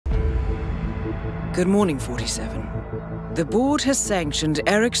Good morning, 47. The board has sanctioned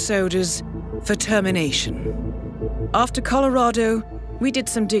Eric Soda's for termination. After Colorado, we did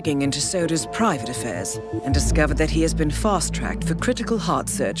some digging into Soda's private affairs and discovered that he has been fast-tracked for critical heart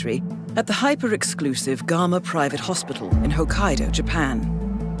surgery at the hyper-exclusive Gama Private Hospital in Hokkaido,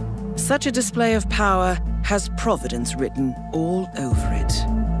 Japan. Such a display of power has Providence written all over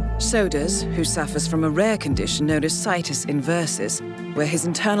it. Sodas, who suffers from a rare condition known as situs inversus, where his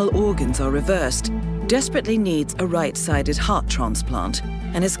internal organs are reversed, desperately needs a right-sided heart transplant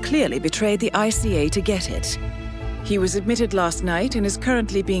and has clearly betrayed the ICA to get it. He was admitted last night and is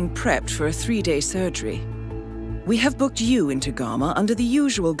currently being prepped for a 3-day surgery. We have booked you into Gama under the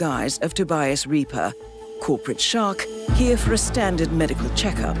usual guise of Tobias Reaper, corporate shark, here for a standard medical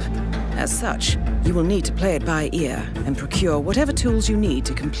checkup. As such, you will need to play it by ear and procure whatever tools you need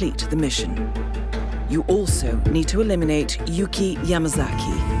to complete the mission. You also need to eliminate Yuki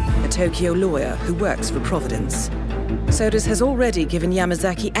Yamazaki, a Tokyo lawyer who works for Providence. Sodas has already given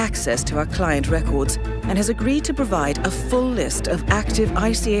Yamazaki access to our client records and has agreed to provide a full list of active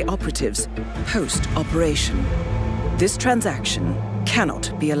ICA operatives post-operation. This transaction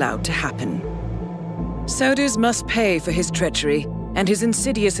cannot be allowed to happen. Sodas must pay for his treachery, and his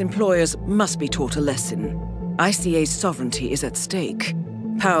insidious employers must be taught a lesson. ICA's sovereignty is at stake.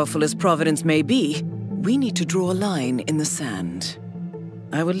 Powerful as Providence may be, we need to draw a line in the sand.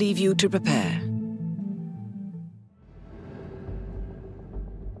 I will leave you to prepare.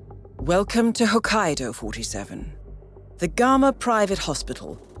 Welcome to Hokkaido, 47. The Gama Private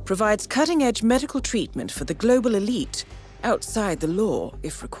Hospital provides cutting-edge medical treatment for the global elite, outside the law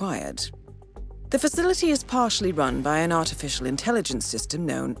if required. The facility is partially run by an artificial intelligence system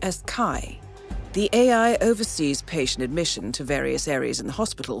known as Kai. The AI oversees patient admission to various areas in the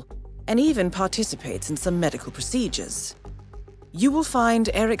hospital and even participates in some medical procedures. You will find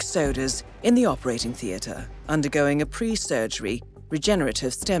Eric Sodas in the operating theater, undergoing a pre-surgery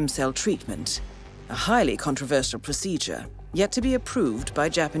regenerative stem cell treatment, a highly controversial procedure, yet to be approved by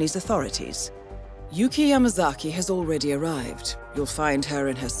Japanese authorities. Yuki Yamazaki has already arrived. You'll find her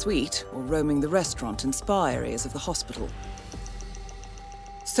in her suite or roaming the restaurant and spa areas of the hospital.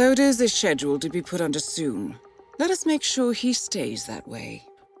 Sodas is scheduled to be put under soon. Let us make sure he stays that way.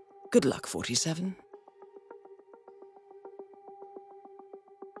 Good luck, 47.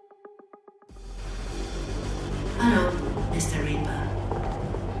 Hello, Mr. Reaper.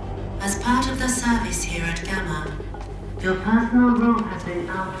 As part of the service here at Gamma, your personal room has been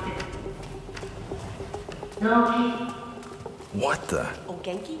outfitted. No key. What the? O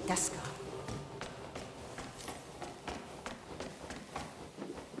genki desu ka?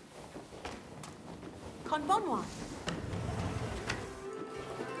 Konbanwa.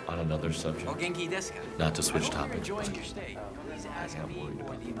 On another subject, O genki desu ka? not to switch topics, Enjoying but your stay. Please ask am me worried or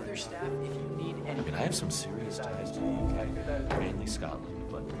about the other staff if you need I any. mean, I have some serious ties to the UK, mainly Scotland,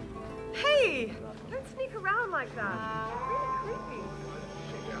 but Hey! Don't sneak around like that. It's really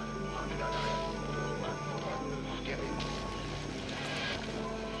creepy.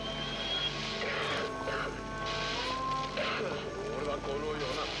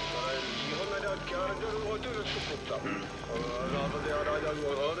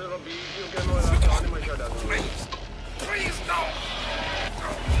 Please, no!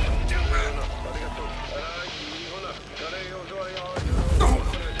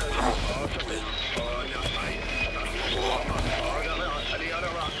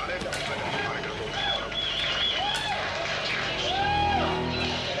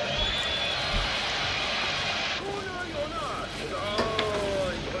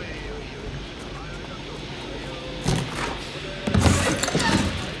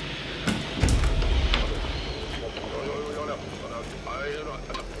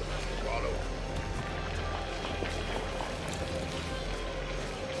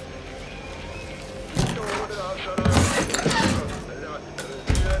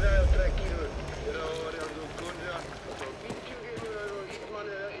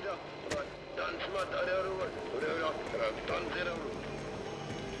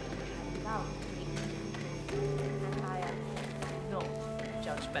 Not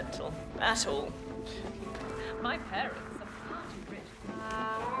judgmental at all. My parents are far too rich.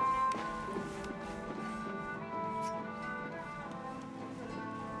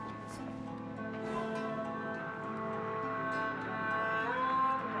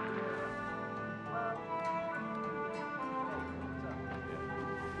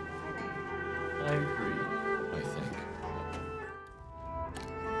 I agree, I think.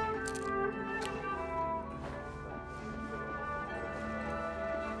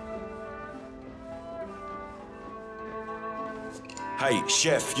 Hey,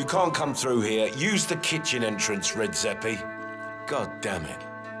 chef, you can't come through here. Use the kitchen entrance, Red Zeppi. God damn it.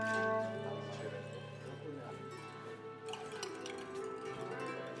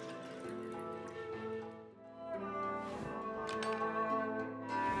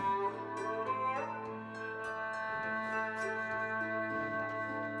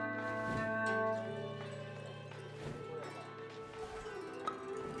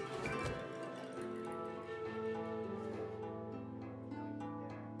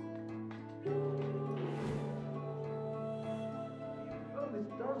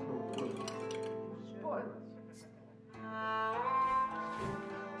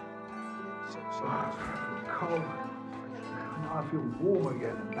 Cold. Now I feel warm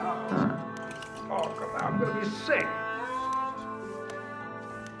again. Oh, God, I'm going to be sick.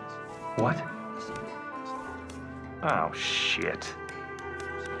 What? Oh, shit.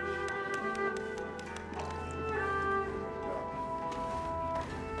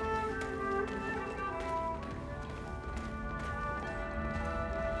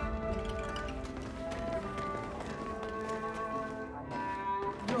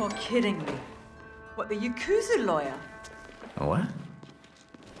 You're kidding me. What, the Yakuza lawyer? What?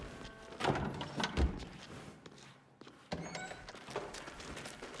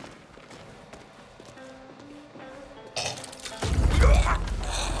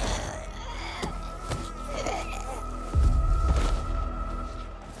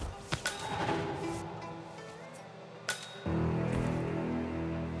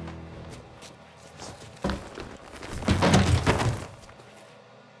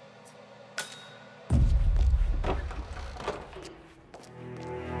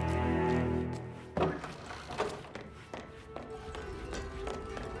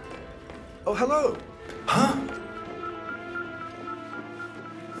 Oh, hello. Huh?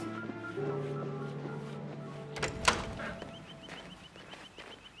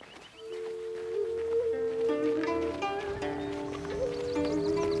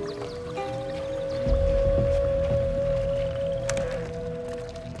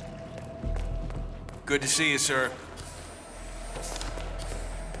 Good to see you, sir.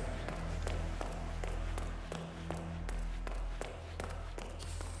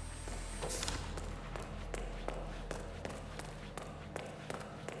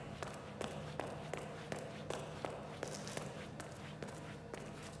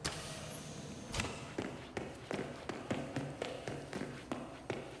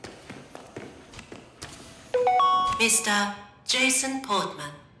 Mr. Jason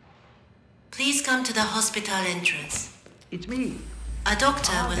Portman, please come to the hospital entrance. It's me. A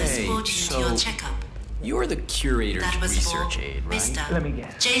doctor will escort you to your checkup. You're the curator's That was research for aide, right? Mr. Let me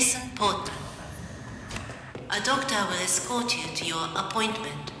guess. Jason Portman. A doctor will escort you to your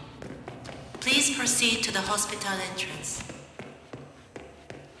appointment. Please proceed to the hospital entrance.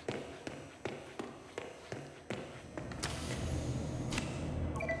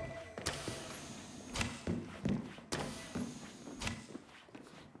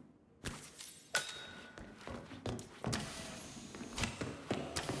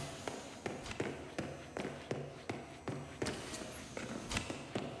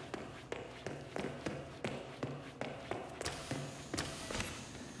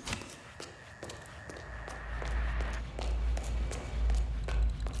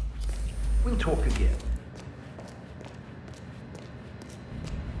 We'll talk again.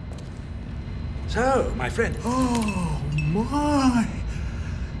 So, my friend. Oh my!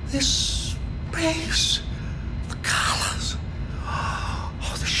 This space, the colors,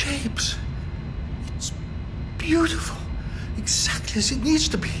 oh, the shapes. It's beautiful, exactly as it needs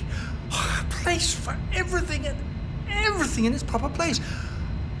to be. Oh, a place for everything and everything in its proper place.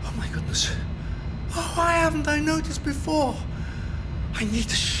 Oh my goodness! Oh, why haven't I noticed before? I need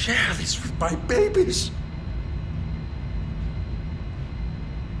to share this with my babies.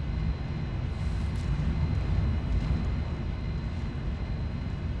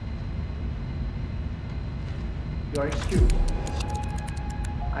 Your excuse.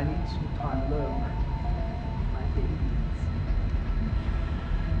 I need some time alone. My babies.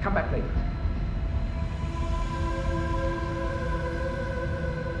 Come back later.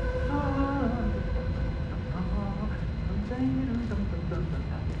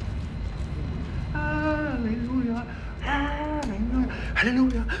 Hallelujah, hallelujah,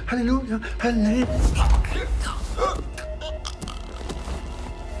 hallelujah, hallelujah, hallelujah.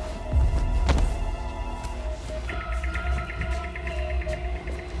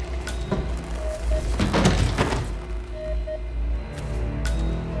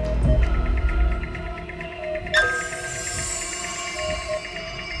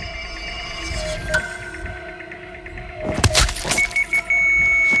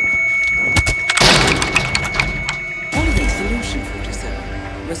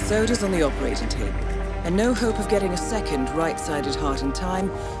 Soda's on the operating table, and no hope of getting a second right-sided heart in time.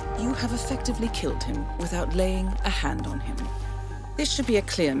 You have effectively killed him without laying a hand on him. This should be a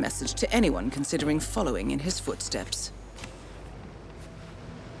clear message to anyone considering following in his footsteps.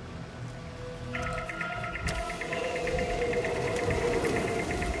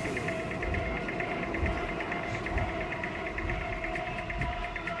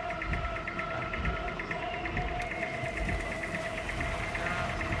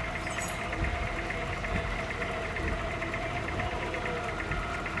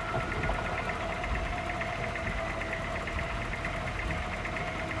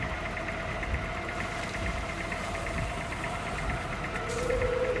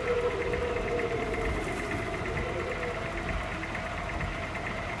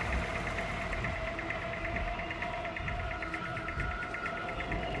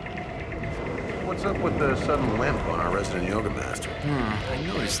 What's up with the sudden limp on our resident yoga master? I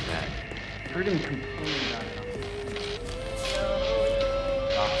noticed that. Heard him complain about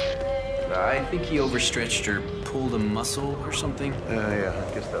it. I think he overstretched or pulled a muscle or something. Yeah,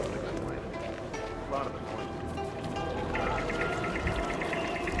 I guess that would explain it. A lot of it.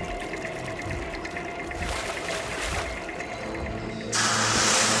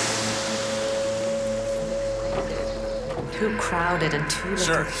 Too crowded and too little.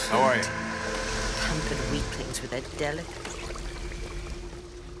 Sir, how are you? Pampered weaklings with their delicate.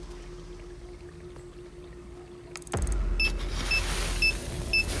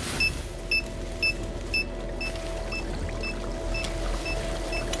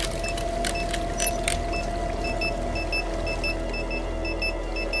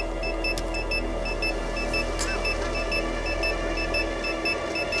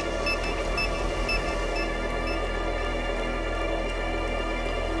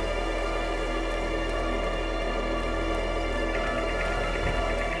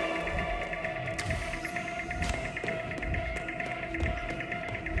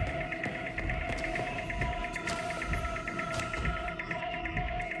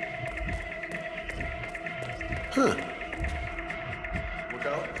 Huh. Look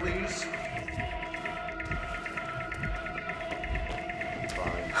out, please.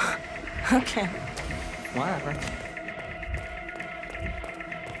 Fine. Okay. Whatever.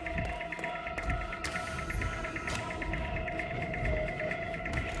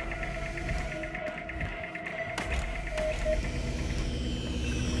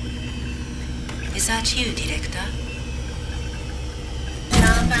 Is that you, Director?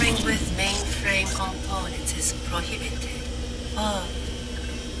 Tampering with mainframe components is prohibited. Oh,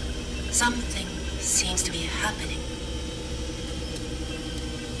 something seems to be happening.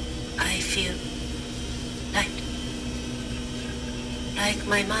 I feel light. Like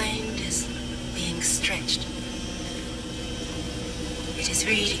my mind is being stretched. It is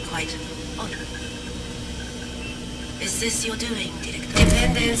really quite odd. Is this your doing, Director?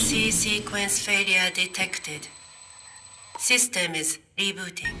 Dependency sequence failure detected. System is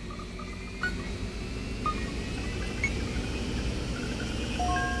rebooting.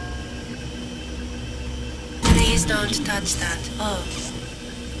 Please don't touch that. Oh.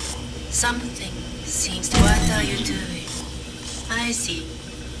 Something seems to... What are you doing? I see.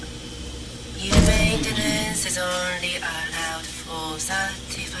 Your maintenance is only allowed for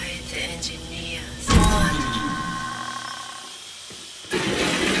certified engineers. What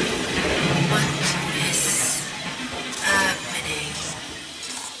is happening?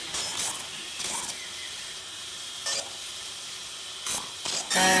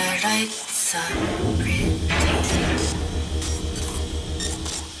 The lights are pretty.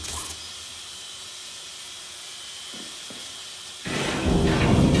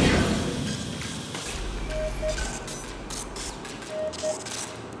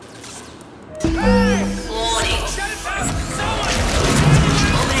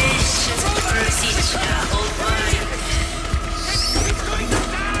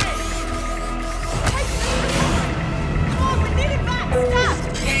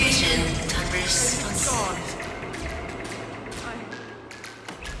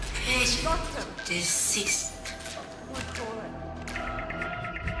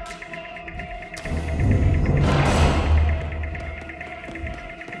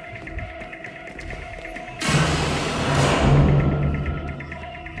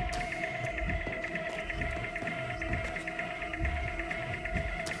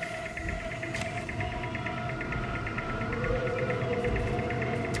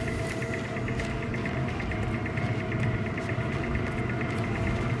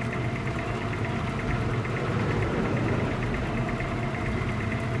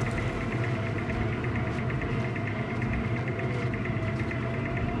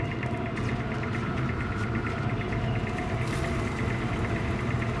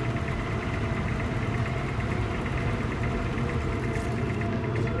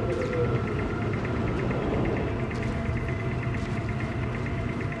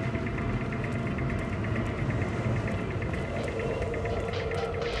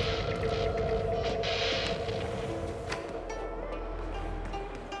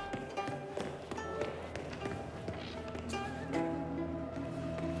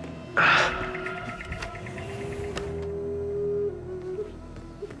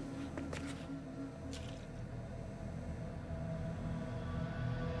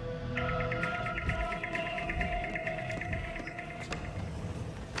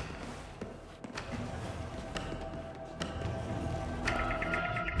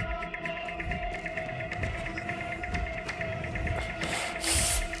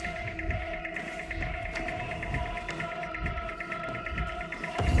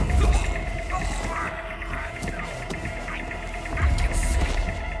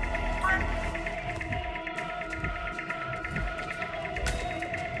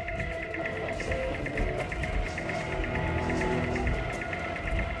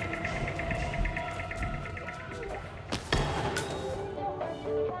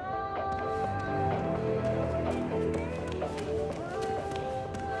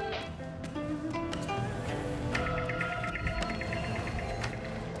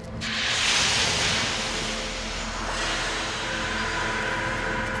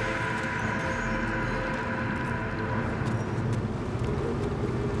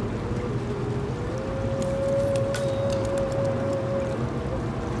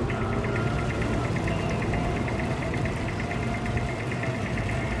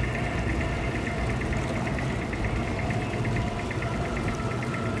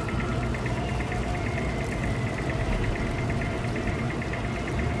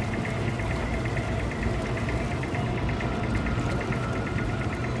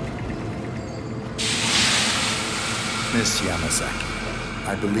 Miss Yamazaki,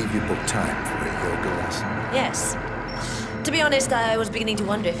 I believe you booked time for a yoga lesson. Yes. To be honest, I was beginning to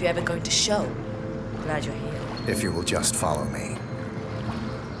wonder if you're ever going to show. Glad you're here. If you will just follow me.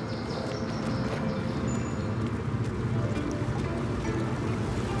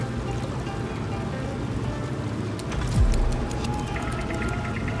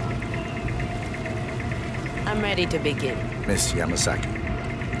 I'm ready to begin. Miss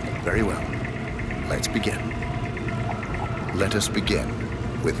Yamazaki. Very well. Let's begin. Let us begin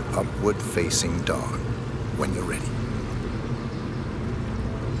with Upward Facing Dog when you're ready.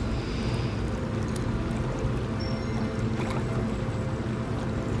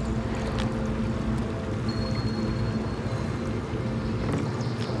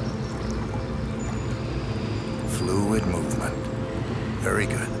 Fluid movement. Very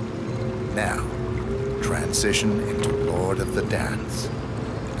good. Now, transition into Lord of the Dance.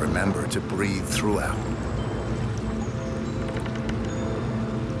 Remember to breathe throughout.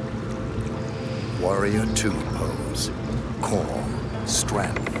 Warrior 2 pose. Calm,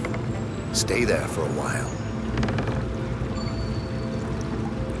 strength. Stay there for a while.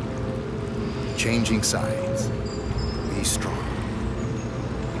 Changing sides. Be strong.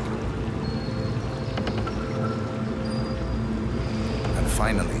 And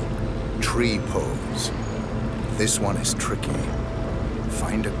finally, tree pose. This one is tricky.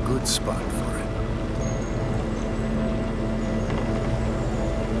 Find a good spot for it.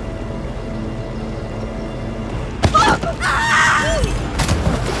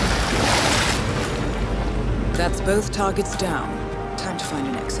 That's both targets down. Time to find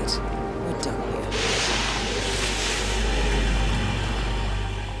an exit. We're done here.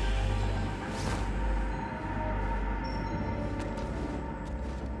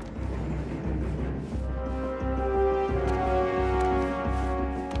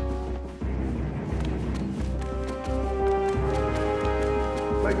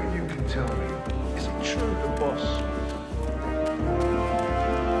 Maybe you can tell me, is it true the boss?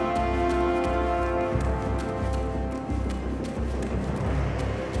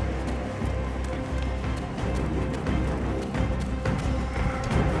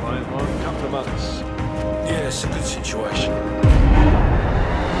 Fine, on a couple of months. Yeah, it's a good situation.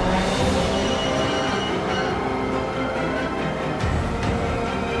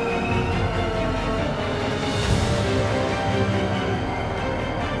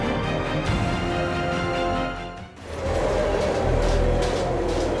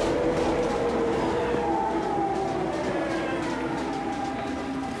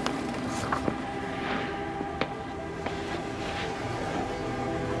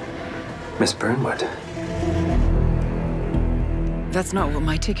 Miss Burnwood. That's not what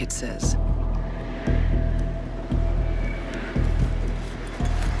my ticket says.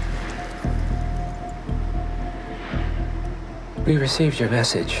 We received your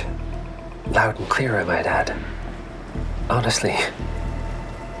message. Loud and clear, I might add. Honestly,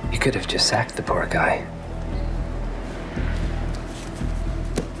 you could have just sacked the poor guy.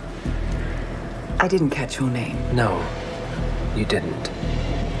 I didn't catch your name. No, you didn't.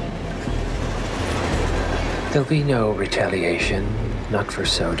 There'll be no retaliation, not for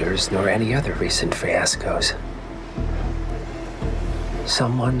Soders, nor any other recent fiascos.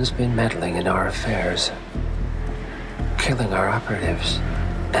 Someone's been meddling in our affairs, killing our operatives,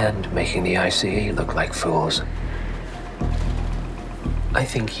 and making the ICE look like fools. I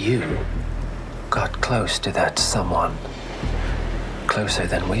think you got close to that someone. Closer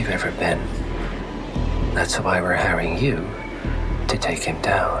than we've ever been. That's why we're hiring you to take him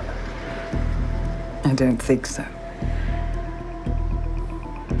down. I don't think so.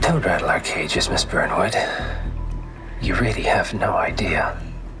 Don't rattle our cages, Miss Burnwood. You really have no idea.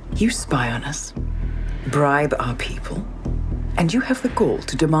 You spy on us, bribe our people, and you have the gall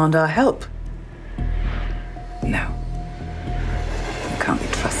to demand our help. No. You can't be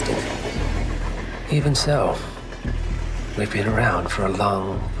trusted. Even so, we've been around for a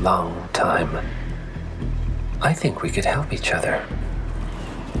long, long time. I think we could help each other.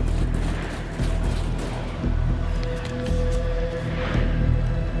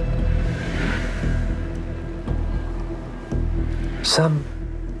 Some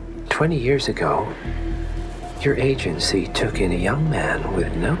 20 years ago, your agency took in a young man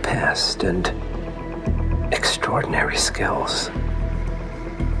with no past and extraordinary skills.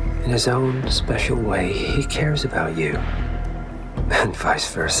 In his own special way, he cares about you, and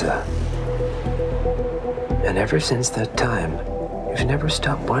vice versa. And ever since that time, you've never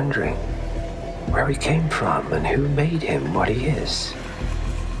stopped wondering where he came from and who made him what he is.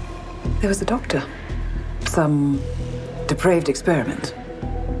 There was a doctor. Some depraved experiment.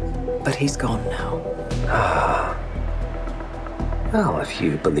 But he's gone now. Ah, Well, if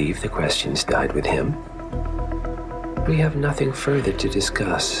you believe the questions died with him, we have nothing further to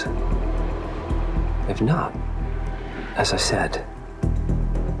discuss. If not, as I said,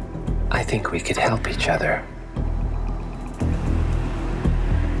 I think we could help each other.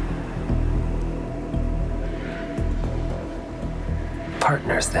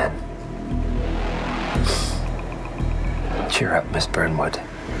 Partners, then. Cheer up, Miss Burnwood.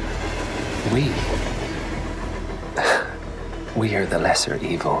 We are the lesser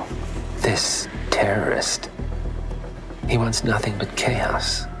evil. This terrorist, he wants nothing but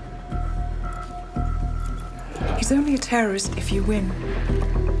chaos. He's only a terrorist if you win.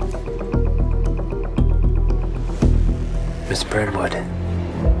 Miss Burnwood,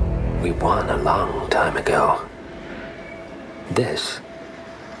 we won a long time ago. This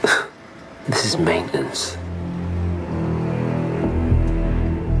is maintenance.